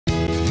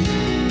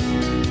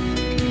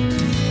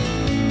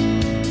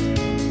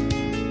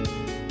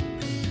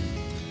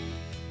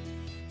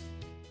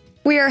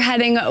We are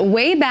heading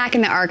way back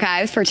in the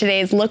archives for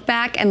today's Look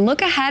Back and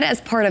Look Ahead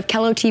as part of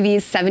KELO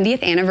TV's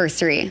 70th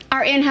anniversary.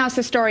 Our in-house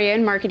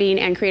historian, marketing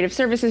and creative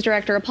services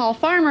director, Paul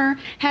Farmer,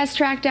 has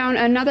tracked down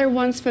another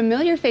once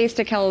familiar face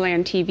to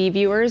KELOLAND TV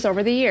viewers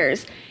over the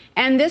years.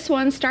 And this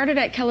one started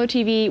at KELO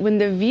TV when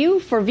the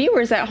view for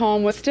viewers at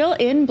home was still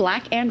in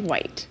black and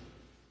white.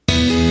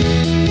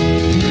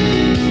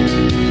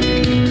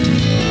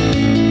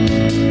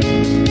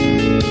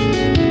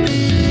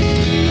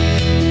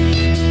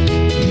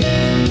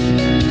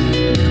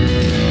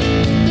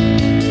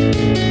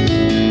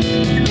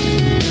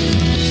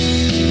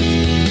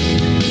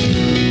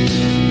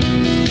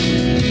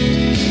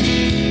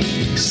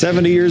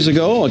 70 years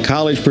ago, a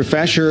college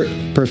professor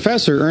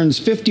earns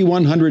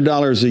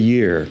 $5,100 a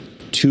year.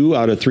 2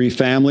 out of 3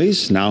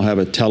 families now have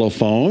a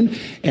telephone,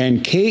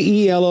 and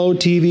KELO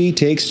TV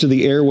takes to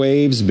the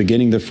airwaves,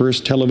 beginning the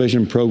first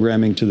television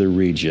programming to the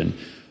region.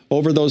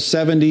 Over those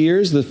 70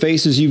 years, the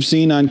faces you've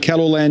seen on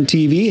KELOLAND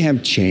TV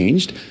have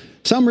changed.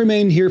 Some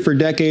remained here for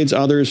decades,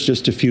 others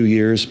just a few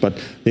years, but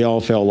they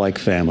all felt like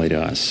family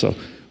to us. So,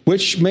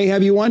 which may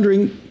have you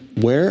wondering,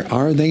 where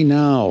are they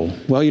now?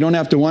 Well, you don't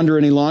have to wonder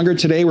any longer.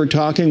 Today we're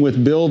talking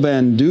with Bill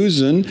Van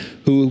Duesen,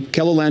 who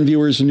KELOLAND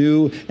viewers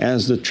knew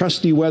as the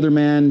trusty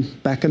weatherman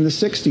back in the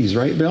 60s,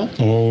 right, Bill?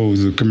 Oh,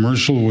 the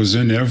commercial was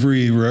in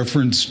every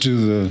reference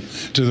to the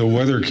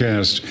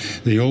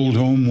weathercast, the old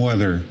home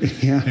weather.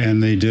 Yeah.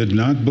 And they did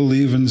not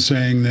believe in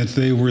saying that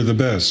they were the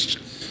best.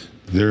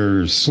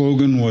 Their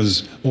slogan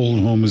was,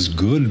 "Old home is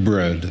good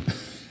bread."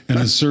 And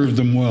it served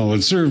them well.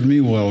 It served me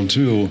well,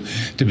 too,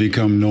 to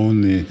become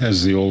known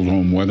as the old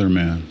home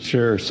weatherman.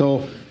 Sure.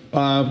 So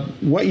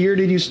what year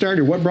did you start,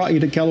 or what brought you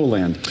to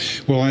KELOLAND?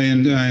 Well, I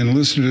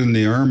enlisted in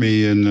the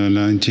Army in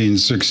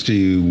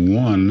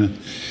 1961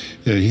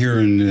 here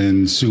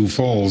in Sioux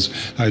Falls.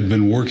 I'd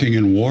been working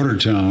in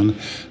Watertown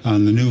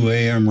on the new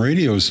AM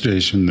radio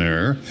station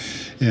there,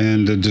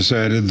 and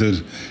decided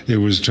that it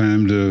was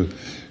time to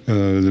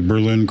the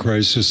Berlin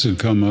crisis had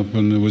come up,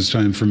 and it was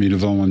time for me to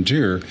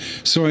volunteer.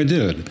 So I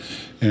did.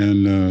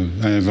 And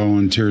I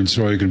volunteered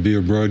so I could be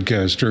a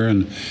broadcaster.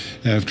 And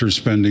after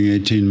spending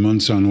 18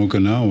 months on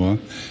Okinawa,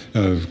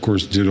 of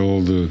course, did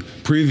all the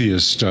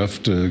previous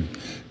stuff to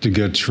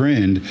get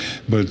trained.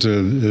 But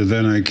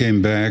then I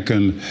came back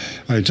and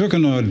I took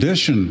an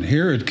audition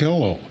here at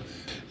KELO.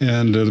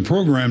 And the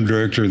program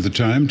director at the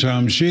time,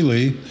 Tom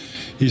Sheely,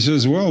 he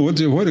says, "Well,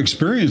 what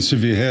experience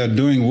have you had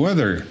doing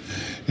weather?"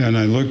 And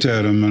I looked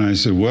at him and I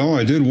said, "Well,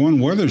 I did one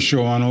weather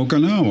show on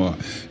Okinawa,"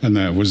 and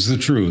that was the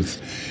truth.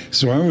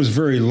 So I was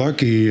very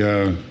lucky.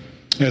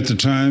 At the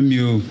time,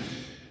 you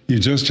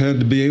just had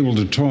to be able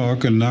to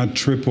talk and not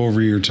trip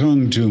over your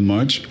tongue too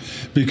much,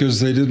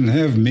 because they didn't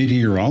have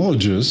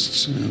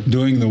meteorologists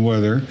doing the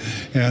weather,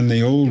 and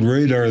the old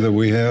radar that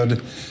we had,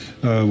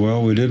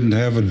 well, we didn't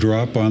have a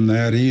drop on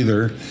that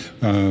either.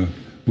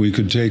 We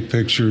could take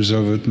pictures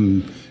of it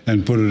and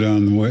put it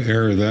on the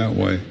air that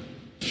way.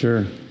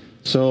 Sure.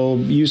 So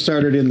you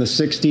started in the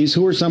 60s.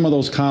 Who were some of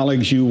those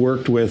colleagues you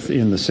worked with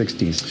in the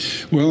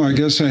 60s? Well, I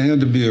guess I had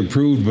to be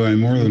approved by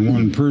more than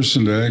one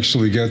person to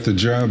actually get the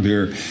job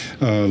here.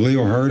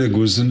 Leo Hardig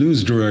was the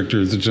news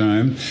director at the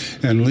time,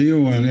 and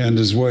Leo and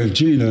his wife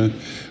Gina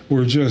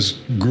were just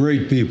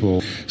great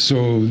people.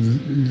 So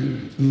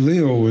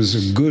Leo was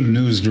a good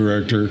news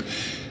director.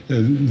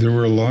 There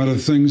were a lot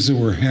of things that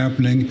were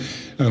happening.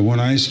 When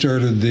I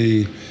started,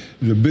 the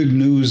big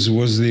news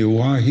was the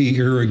Oahe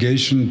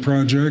irrigation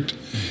project,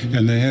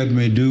 and they had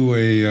me do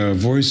a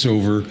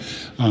voiceover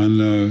on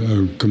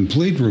a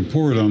complete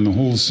report on the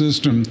whole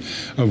system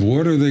of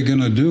what are they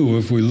going to do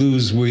if we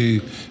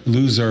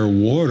lose our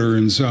water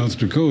in South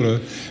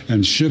Dakota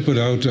and ship it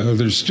out to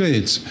other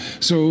states.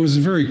 So it was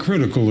very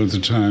critical at the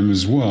time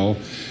as well.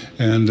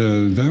 And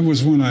that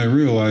was when I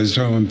realized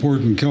how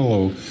important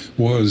KELO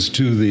was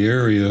to the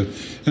area,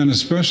 and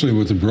especially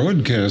with the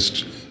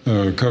broadcast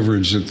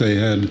coverage that they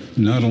had,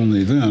 not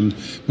only then,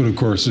 but of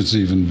course it's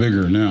even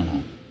bigger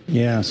now.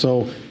 Yeah,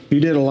 so you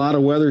did a lot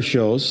of weather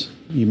shows.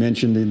 You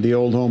mentioned the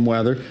old home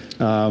weather.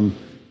 I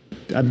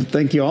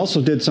think you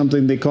also did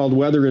something they called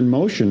Weather in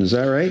Motion. Is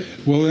that right?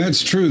 Well,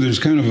 that's true. There's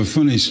kind of a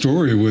funny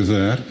story with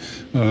that.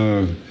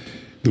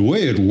 The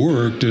way it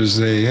worked is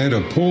they had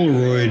a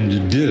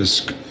Polaroid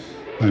disc,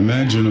 I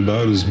imagine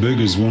about as big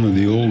as one of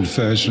the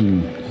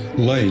old-fashioned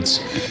lights.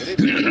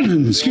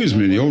 Excuse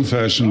me, the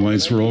old-fashioned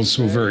lights were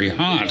also very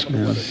hot.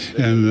 Yeah.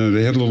 And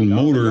they had a little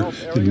motor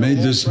that made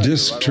this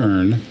disc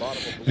turn,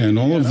 and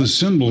all of the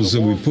symbols that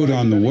we put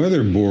on the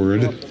weather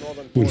board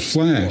would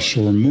flash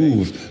or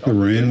move. The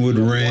rain would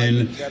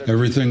rain,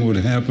 everything would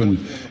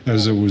happen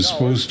as it was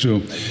supposed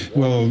to.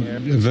 Well,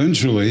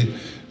 eventually,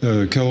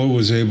 KELO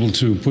was able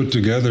to put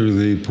together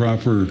the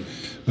proper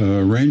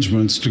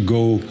arrangements to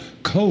go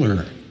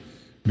color.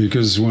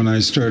 Because when I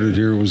started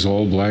here, it was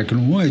all black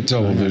and white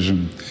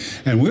television.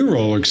 And we were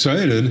all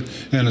excited,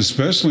 and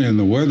especially in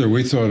the weather,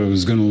 we thought it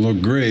was going to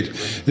look great.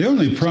 The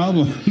only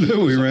problem that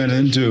we ran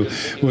into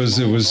was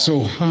it was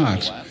so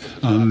hot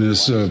on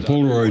this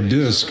Polaroid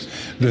disc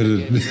that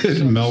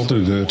it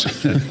melted it.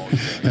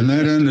 And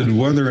that ended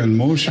Weather in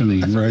Motion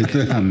right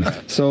then.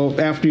 So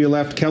after you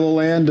left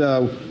KELOLAND,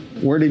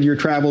 where did your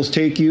travels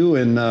take you,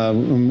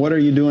 and what are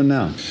you doing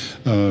now?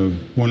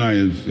 When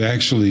I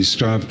actually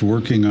stopped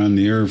working on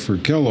the air for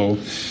Kelo,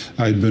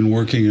 I'd been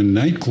working in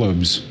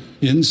nightclubs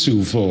in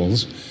Sioux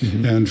Falls.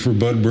 And for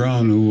Bud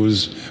Brown, who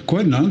was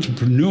quite an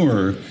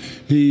entrepreneur,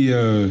 he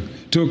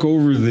took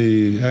over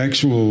the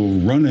actual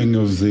running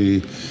of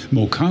the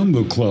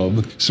Mocamba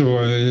Club. So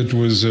it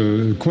was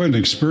quite an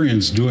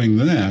experience doing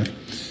that.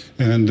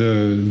 And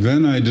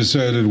then I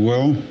decided,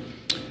 well,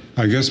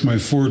 I guess my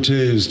forte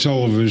is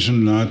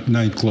television, not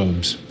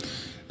nightclubs.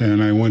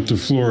 And I went to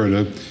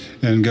Florida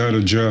and got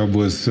a job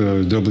with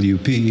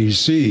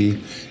WPEC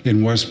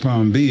in West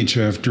Palm Beach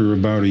after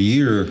about a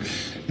year.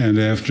 And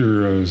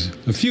after a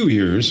few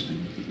years,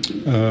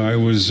 I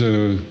was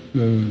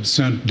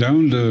sent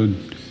down to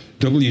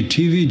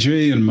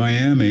WTVJ in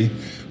Miami,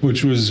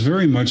 which was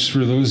very much, for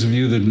those of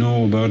you that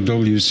know about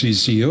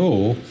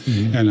WCCO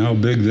and how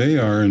big they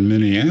are in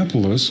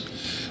Minneapolis,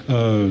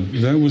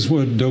 that was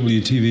what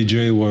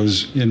WTVJ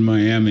was in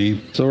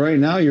Miami. So right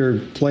now you're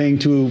playing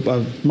to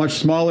a much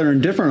smaller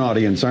and different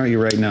audience, aren't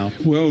you, right now?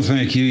 Well,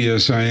 thank you.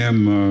 Yes, I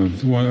am.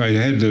 I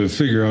had to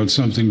figure out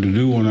something to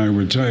do when I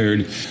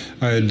retired.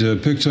 I had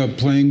picked up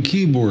playing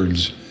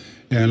keyboards,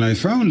 and I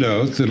found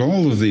out that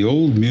all of the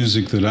old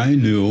music that I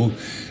knew,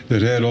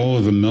 that had all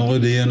of the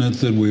melody in it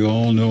that we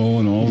all know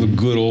and all the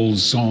good old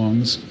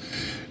songs,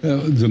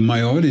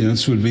 my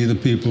audience would be the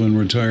people in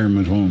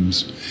retirement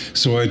homes.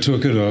 So I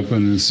took it up,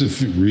 and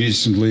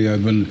recently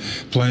I've been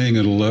playing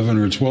at 11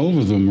 or 12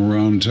 of them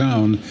around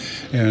town,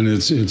 and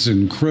it's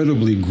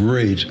incredibly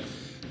great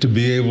to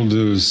be able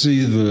to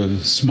see the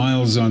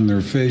smiles on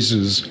their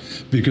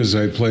faces because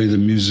I play the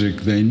music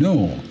they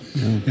know,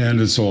 and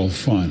it's all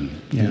fun,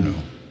 you know.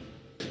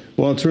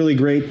 Well, it's really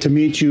great to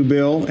meet you,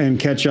 Bill, and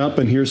catch up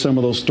and hear some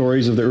of those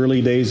stories of the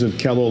early days of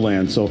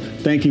KELOLAND. So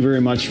thank you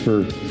very much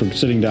for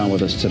sitting down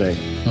with us today.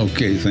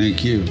 Okay,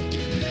 thank you.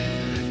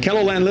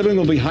 KELOLAND Living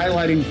will be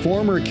highlighting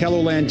former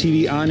KELOLAND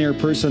TV on-air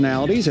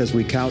personalities as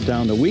we count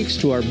down the weeks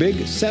to our big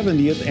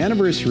 70th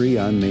anniversary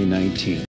on May 19th.